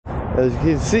As you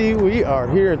can see, we are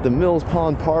here at the Mills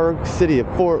Pond Park, city of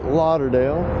Fort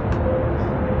Lauderdale.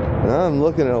 And I'm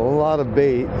looking at a lot of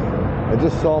bait. I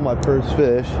just saw my first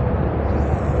fish.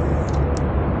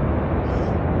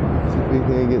 See if we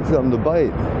can get something to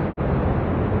bite.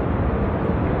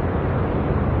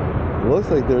 It looks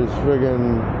like there's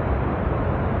friggin'...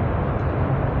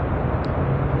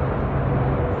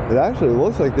 It actually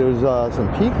looks like there's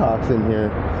some peacocks in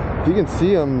here. If you can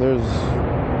see them, there's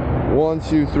 1,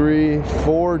 2, 3,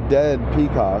 4 dead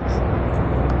peacocks.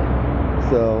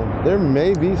 So there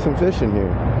may be some fish in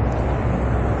here.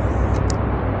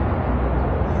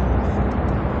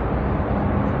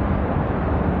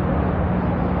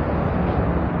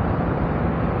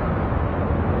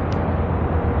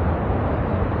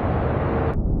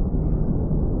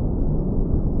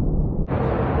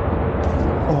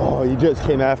 Oh, he just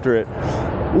came after it.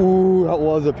 Ooh, that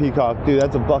was a peacock. Dude,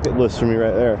 that's a bucket list for me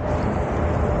right there.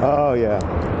 Oh, yeah.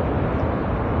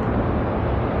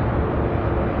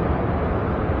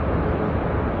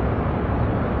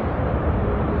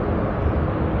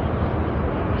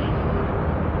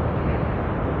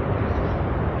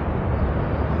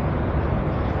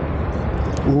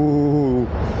 Ooh,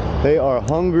 they are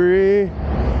hungry.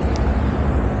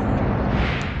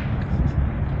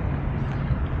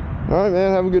 All right,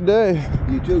 man, have a good day.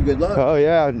 You too, good luck. Oh,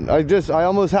 yeah, I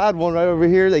almost had one right over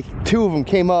here. Two of them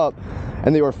came up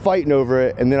and they were fighting over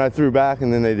it, and then I threw back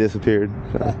and then they disappeared.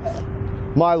 So,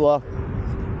 my luck.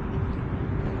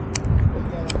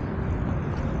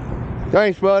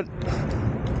 Thanks, bud.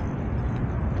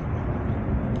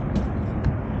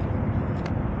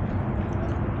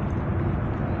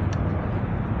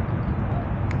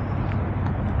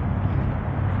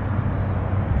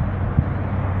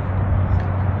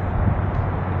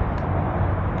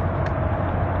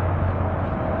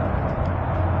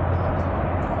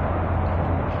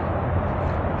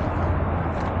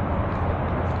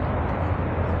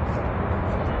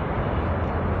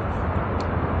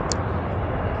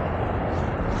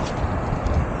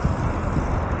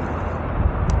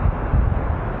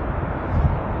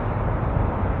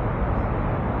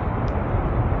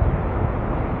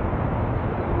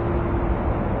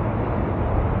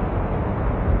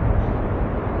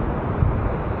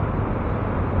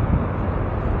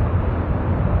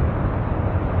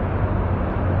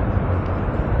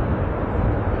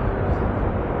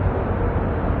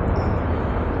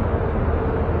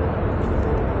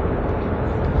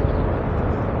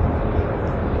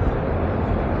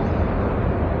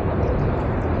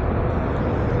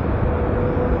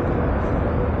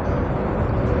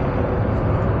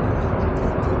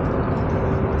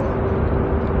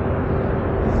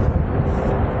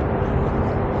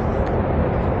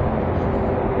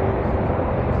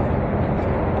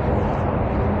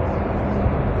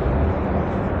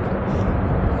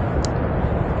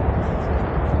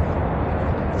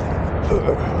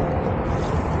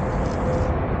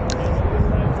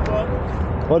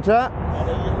 What's that?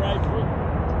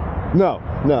 No.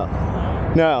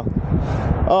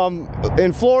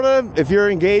 In Florida, if you're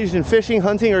engaged in fishing,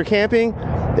 hunting, or camping,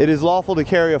 it is lawful to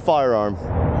carry a firearm.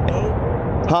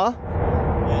 Huh?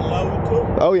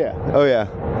 Oh yeah. Oh yeah.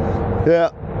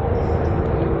 Yeah.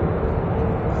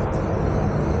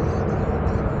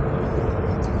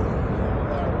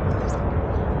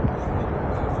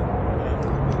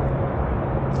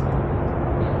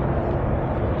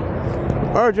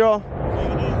 All right, y'all.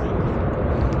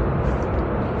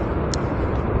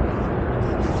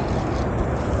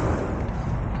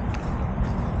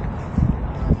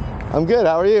 I'm good.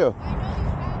 How are you?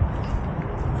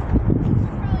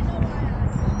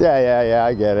 Yeah,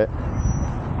 I get it.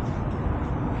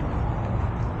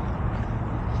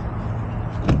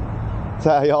 So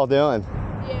how y'all doing?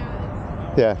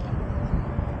 Yeah.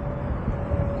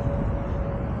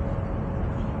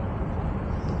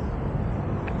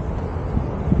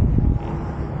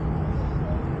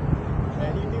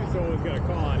 Man, you knew someone was gonna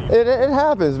call on you. It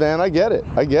happens, man. I get it.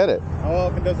 How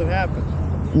often does it happen?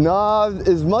 Nah,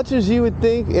 as much as you would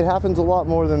think, it happens a lot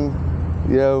more than,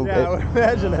 you know. Yeah, I would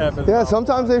imagine it happens. Yeah,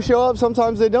 sometimes they show up,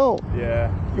 sometimes they don't. Yeah.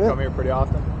 You come here pretty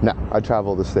often? No, I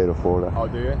travel the state of Florida. Oh,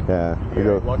 do you? Yeah. You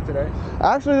got any luck today?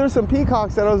 Actually, there's some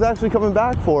peacocks that I was actually coming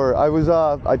back for.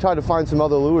 I tried to find some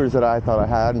other lures that I thought I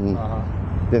had and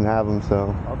didn't have them,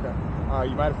 so. Okay.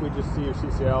 You mind if we just see your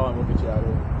CCL and we'll get you out of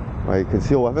here? My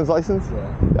concealed weapons license?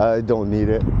 Yeah. I don't need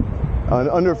it.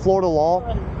 Under Florida law,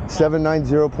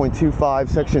 790.25,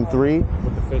 section 3.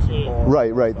 With the fishing pole.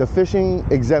 Right. The fishing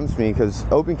exempts me because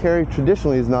open carry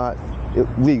traditionally is not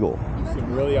legal.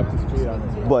 seem really up to speed on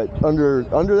this. But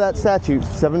under that statute,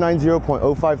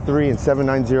 790.053 and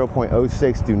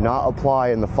 790.06 do not apply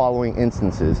in the following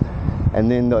instances. And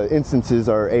then the instances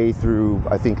are A through,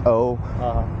 I think, O.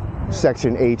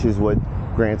 Section H is what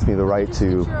grants me the right Just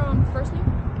to... what's your first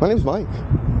name? My name's Mike.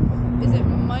 Is it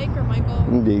Mike or Michael?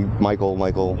 Michael,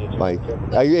 Mike.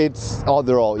 It's all,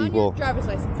 they're all On equal. your driver's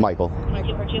license. Michael.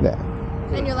 Michael. Yeah.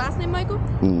 And your last name, Michael?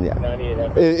 Yeah.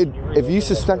 If you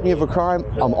suspect me of a crime,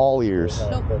 I'm all ears.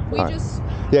 Nope. We All right. just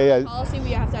Yeah. policy.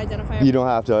 We have to identify. You don't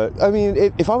have to. I mean,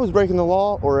 if I was breaking the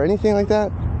law or anything like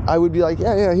that, I would be like,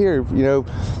 yeah, here, you know,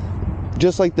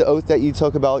 just like the oath that you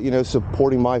took about, you know,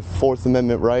 supporting my Fourth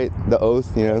Amendment right, the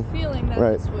oath, you know. Feeling that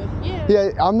Right. this would. Yeah. Yeah,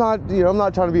 I'm not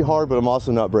trying to be hard, but I'm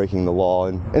also not breaking the law,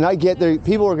 and I get there.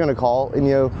 People are gonna call, and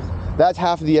you know, that's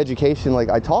half of the education. Like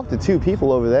I talked to 2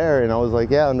 people over there, and I was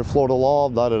like, yeah, under Florida law,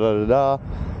 da da da da da,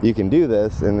 you can do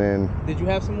this. And then Did you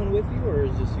have someone with you, or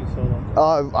is just you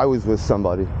solo? I was with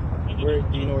somebody. Where,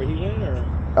 do you know where he went,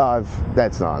 or?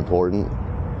 That's not important.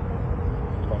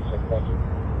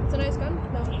 It's a nice gun.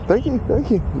 No. Thank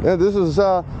you. Yeah, this is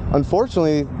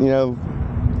unfortunately, you know,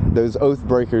 those oath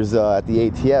breakers at the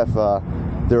ATF.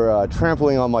 They're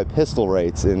trampling on my pistol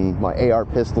rights, and my AR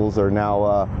pistols are now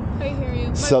I hear you.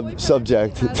 My boyfriend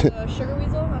subject. actually has a sugar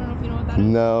weasel. I don't know if you know what that is.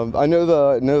 No, I know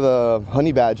the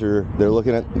honey badger. They're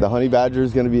looking at the honey badger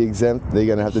is going to be exempt. They're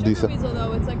going to have to do Sugar something. weasel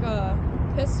though, it's like a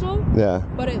pistol, Yeah.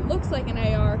 but it looks like an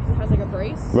AR because it has like a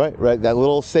brace. Right. That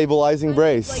little stabilizing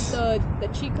brace. Like the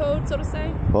cheat code, so to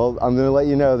say. Well, I'm going to let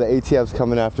you know the ATF's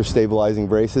coming after stabilizing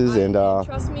braces, and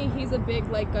trust me, he's a big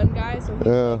like gun guy, so he's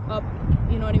Yeah. like, up.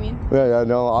 You know what I mean? Yeah,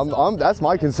 no, I'm. That's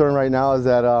my concern right now is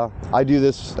that I do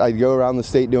this. I go around the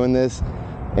state doing this,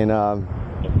 and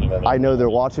I know they're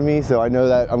watching me, so I know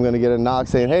that I'm gonna get a knock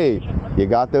saying, "Hey, you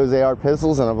got those AR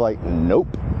pistols?" And I'm like, "Nope."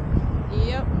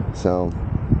 Yep. So.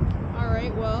 All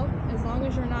right. Well, as long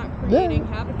as you're not creating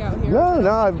havoc out here. No.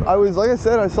 I was like I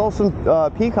said, I saw some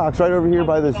peacocks right over here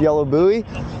by this yellow buoy,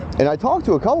 and I talked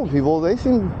to a couple people. They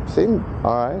seem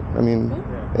all right. I mean,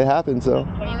 it happened. So. All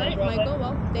right, Michael.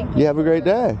 Well, thank you. You have a great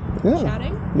day. Yeah.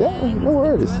 Chatting. Yeah. And No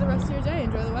worries. Enjoy the rest of your day.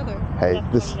 Enjoy the weather. Hey,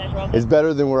 this is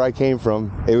better than where I came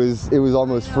from. It was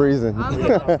almost freezing. I'm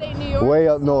from upstate New York. Way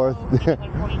up north.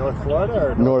 North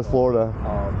Florida or North Florida.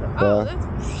 Oh, okay.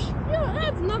 Oh,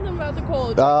 that's nothing about the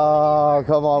cold. Oh,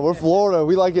 come on. We're Florida.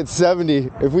 We like it 70.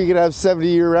 If we could have 70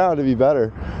 year round, it'd be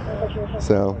better.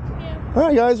 So, Yeah. all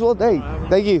right, guys. Well, hey,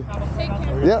 thank you. Take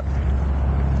care. Yep.